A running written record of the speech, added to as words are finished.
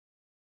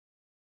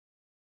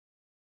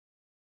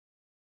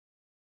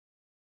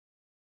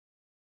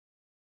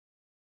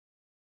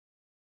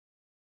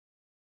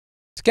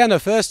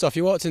Kendo, first off,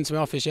 you walked into my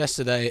office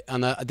yesterday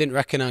and I didn't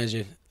recognise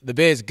you. The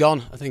beard's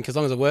gone. I think as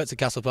long as I've worked at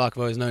Castle Park,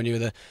 I've always known you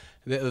with a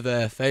bit of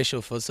a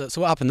facial fuzz.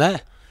 So what happened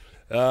there?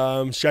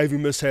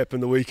 Shaving mishap in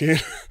the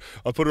weekend.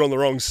 I put it on the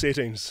wrong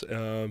settings.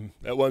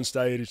 At one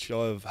stage,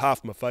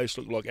 half my face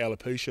looked like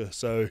alopecia,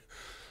 so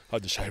I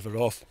had to shave it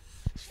off.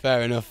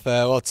 Fair enough.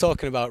 Well,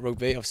 talking about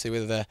rugby, obviously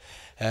with the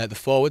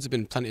forwards, there's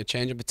been plenty of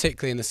change, and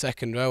particularly in the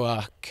second row,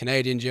 our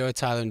Canadian duo,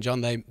 Tyler and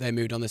John, they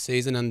moved on this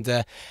season, and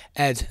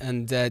Ed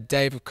and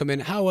Dave have come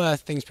in. How are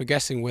things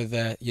progressing with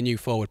your new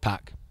forward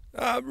pack?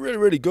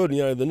 Really good.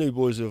 You know, the new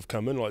boys have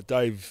come in, like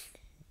Dave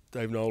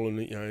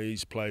Nolan. You know,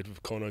 he's played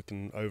with Connacht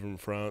and over in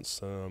France.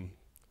 You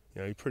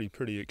know,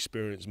 pretty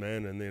experienced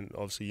man, and then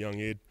obviously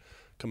young Ed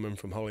coming in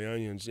from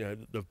Hollyonians. You know,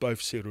 they've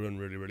both settled in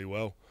really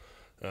well.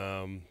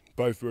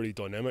 Both really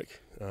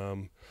dynamic.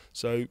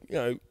 So you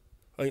know,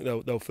 I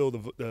think they'll fill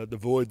the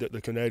void that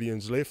the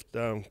Canadians left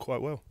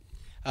quite well.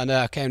 And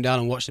I came down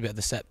and watched a bit of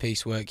the set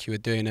piece work you were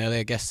doing earlier.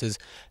 I guess there's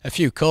a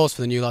few calls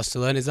for the new lads to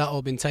learn. Has that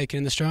all been taken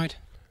in the stride?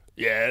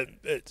 Yeah,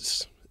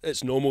 it's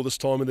normal this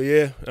time of the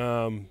year.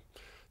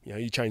 You know,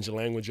 you change the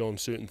language on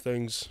certain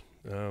things.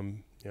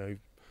 You know,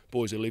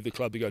 boys that leave the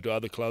club to go to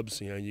other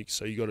clubs. You know,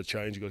 so you got to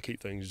change. You got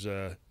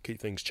to keep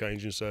things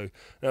changing. So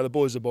now the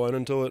boys are buying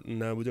into it, and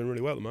we're doing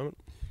really well at the moment.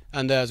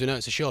 And as we know,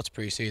 it's a shorter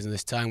pre-season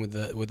this time with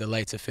the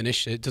later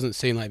finish. It doesn't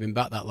seem like it's been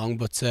back that long,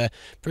 but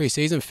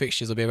pre-season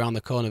fixtures will be around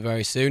the corner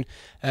very soon.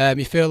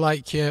 You feel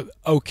like you're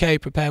okay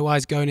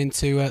prepare-wise going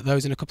into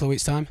those in a couple of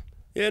weeks' time?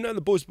 Yeah, no,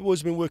 the boys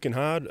have been working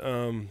hard.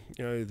 You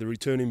know, the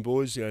returning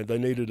boys, you know, they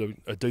needed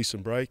a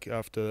decent break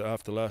after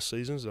last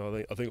season. So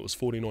I think it was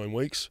 49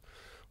 weeks,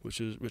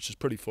 which is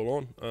pretty full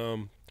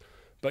on.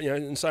 But you know,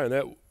 in saying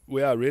that,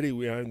 we are ready.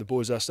 The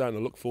boys are starting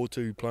to look forward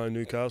to playing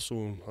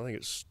Newcastle. I think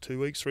it's 3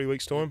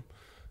 weeks time.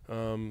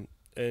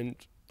 And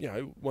you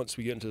know, once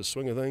we get into the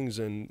swing of things,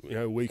 and you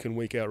know, week in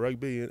week out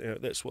rugby,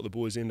 that's what the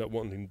boys end up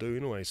wanting to do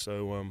anyway.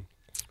 So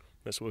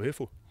that's what we're here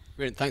for.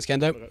 Brilliant. Thanks,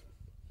 Kendo.